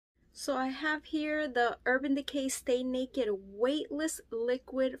So I have here the Urban Decay Stay Naked Weightless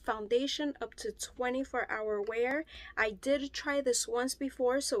Liquid Foundation up to 24-hour wear. I did try this once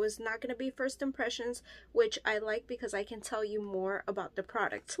before, so it's not going to be first impressions, which I like because I can tell you more about the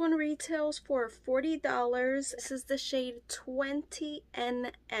product. This one retails for $40. This is the shade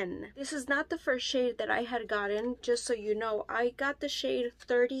 20NN. This is not the first shade that I had gotten, just so you know. I got the shade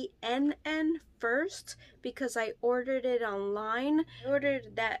 30NN first because I ordered it online. I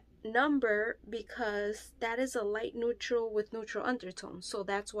ordered that number because that is a light neutral with neutral undertones, so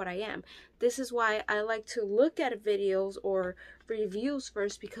that's what I am. This is why I like to look at videos or reviews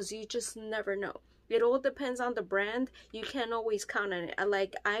first, because you just never know. It all depends on the brand. You can't always count on it.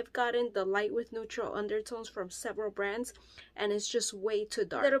 Like, I've gotten the light with neutral undertones from several brands and it's just way too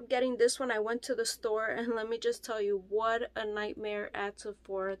dark. Instead of getting this one, I went to the store, and let me just tell you what a nightmare at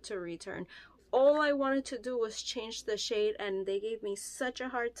Sephora to return. All I wanted to do was change the shade, and they gave me such a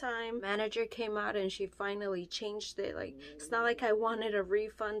hard time. Manager came out and she finally changed it. Like, it's not like I wanted a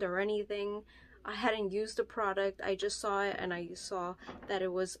refund or anything. I hadn't used the product. I just saw it and I saw that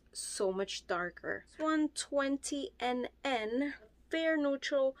it was so much darker. This one, 20NN, fair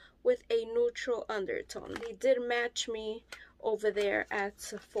neutral with a neutral undertone. They did match me over there at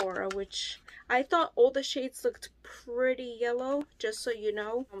Sephora, which I thought all the shades looked pretty yellow, just so you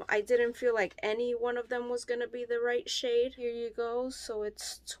know. I didn't feel like any one of them was gonna be the right shade. Here you go. So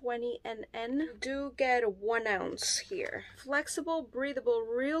it's 20NN. You do get 1 ounce here. Flexible, breathable,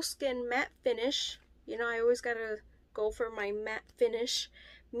 real skin matte finish. You know, I always gotta go for my matte finish.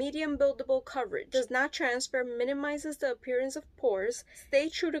 Medium buildable coverage. Does not transfer, minimizes the appearance of pores. Stay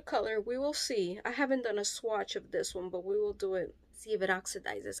true to color. We will see. I haven't done a swatch of this one, but we will do it. See if it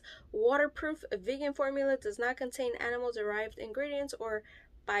oxidizes. Waterproof, a vegan formula, does not contain animal derived ingredients or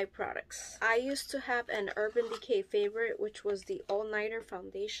byproducts. I used to have an Urban Decay favorite, which was the All Nighter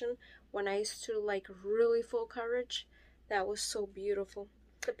foundation, when I used to like really full coverage. That was so beautiful.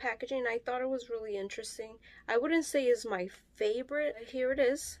 The packaging, I thought it was really interesting. I wouldn't say it's my favorite. Here it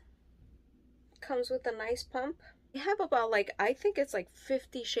is. It comes with a nice pump. You have about, like, I think it's like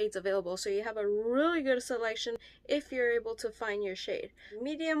 50 shades available, so you have a really good selection if you're able to find your shade.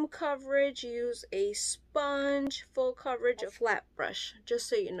 Medium coverage, use a sponge. Full coverage, a flat brush, just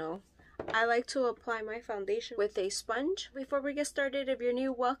so you know. I like to apply my foundation with a sponge. Before we get started, if you're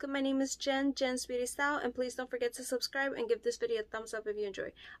new, welcome. My name is Jen, Jenz BeautyStyle, and please don't forget to subscribe and give this video a thumbs up if you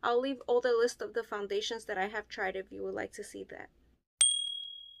enjoy. I'll leave all the list of the foundations that I have tried if you would like to see that.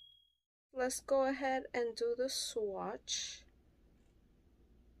 Let's go ahead and do the swatch.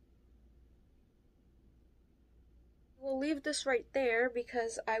 We'll leave this right there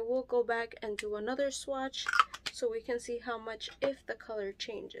because I will go back and do another swatch so we can see how much if the color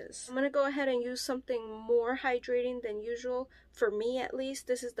changes. I'm going to go ahead and use something more hydrating than usual, for me at least.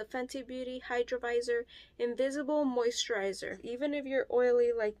 This is the Fenty Beauty Hydrovisor Invisible Moisturizer. Even if you're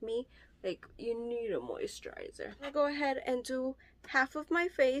oily like me, like, you need a moisturizer. I'm going to go ahead and do half of my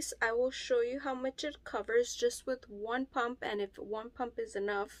face. I will show you how much it covers just with 1 pump, and if 1 pump is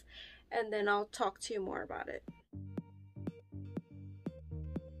enough, and then I'll talk to you more about it.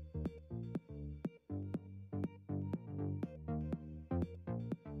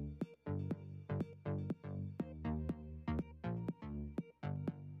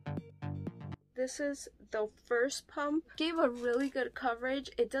 This is the first pump. Gave a really good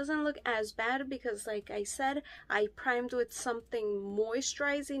coverage. It doesn't look as bad because, like I said, I primed with something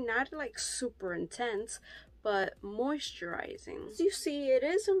moisturizing, not like super intense, but moisturizing. As you see, it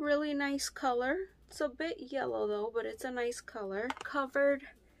is a really nice color. It's a bit yellow though, but it's a nice color. Covered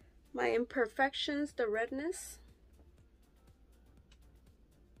my imperfections, the redness.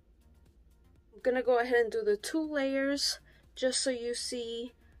 I'm gonna go ahead and do the 2 layers just so you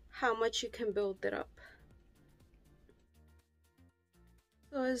see how much you can build it up.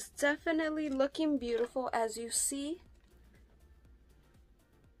 So it's definitely looking beautiful, as you see.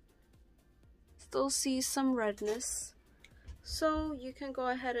 Still see some redness, so you can go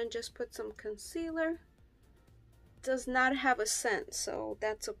ahead and just put some concealer. Does not have a scent, so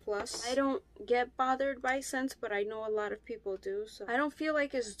that's a plus. I don't get bothered by scents, but I know a lot of people do, so I don't feel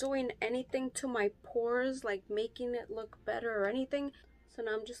like it's doing anything to my pores, like making it look better or anything. So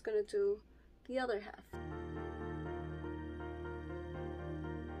now I'm just gonna do the other half.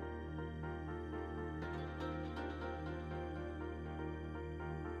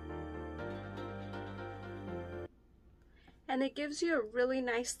 And it gives you a really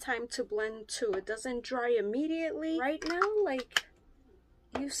nice time to blend too. It doesn't dry immediately. Right now, like,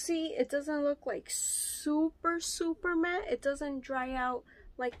 you see, it doesn't look like super matte. It doesn't dry out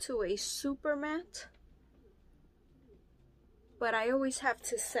like to a super matte. but I always have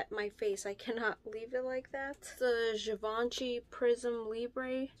to set my face. I cannot leave it like that. The Givenchy Prism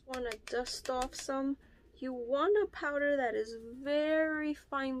Libre. Want to dust off some. You want a powder that is very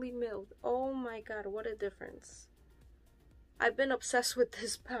finely milled. Oh my god, what a difference. I've been obsessed with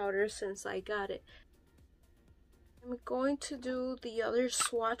this powder since I got it. I'm going to do the other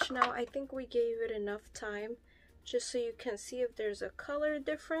swatch now. I think we gave it enough time just so you can see if there's a color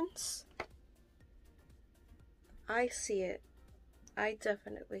difference. I see it. I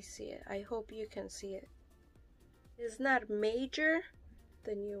definitely see it. I hope you can see it. It's not major,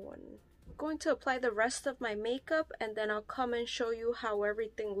 the new one. I'm going to apply the rest of my makeup and then I'll come and show you how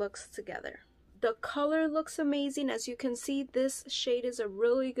everything looks together. The color looks amazing. As you can see, this shade is a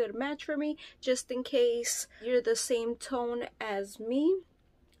really good match for me, just in case you're the same tone as me.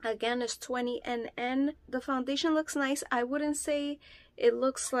 Again, it's 20NN. The foundation looks nice. I wouldn't say it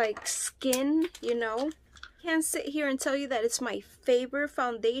looks like skin, you know. Can't sit here and tell you that it's my favorite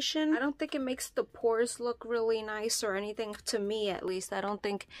foundation. I don't think it makes the pores look really nice or anything, to me at least. I don't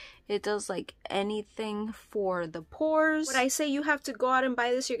think it does like anything for the pores. Would I say you have to go out and buy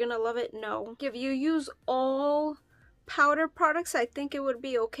this, you're gonna love it? No. If you use all powder products, I think it would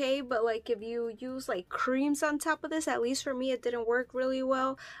be okay, but like if you use like creams on top of this, at least for me it didn't work really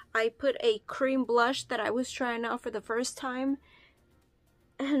well. I put a cream blush that I was trying out for the first time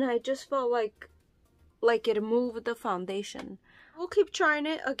and I just felt like it moved the foundation. We'll keep trying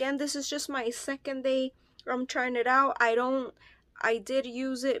it. Again, this is just my second day I'm trying it out. I did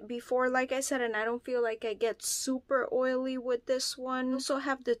use it before, like I said, and I don't feel like I get super oily with this one. I also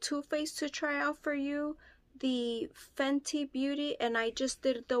have the Too Faced to try out for you, the Fenty Beauty, and I just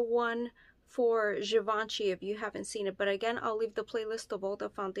did the one for Givenchy if you haven't seen it. But again, I'll leave the playlist of all the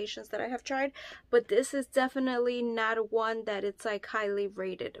foundations that I have tried, but this is definitely not one that it's like highly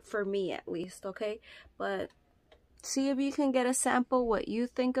rated, for me at least, okay? But see if you can get a sample, what you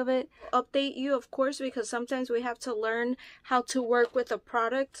think of it. Update you, of course, because sometimes we have to learn how to work with a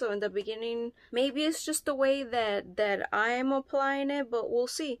product. So in the beginning, maybe it's just the way that I'm applying it, but we'll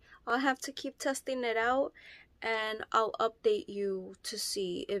see. I'll have to keep testing it out and I'll update you to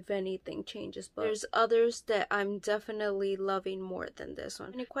see if anything changes. But there's others that I'm definitely loving more than this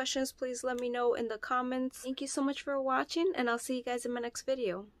one. Any questions, please let me know in the comments. Thank you so much for watching, and I'll see you guys in my next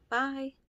video. Bye!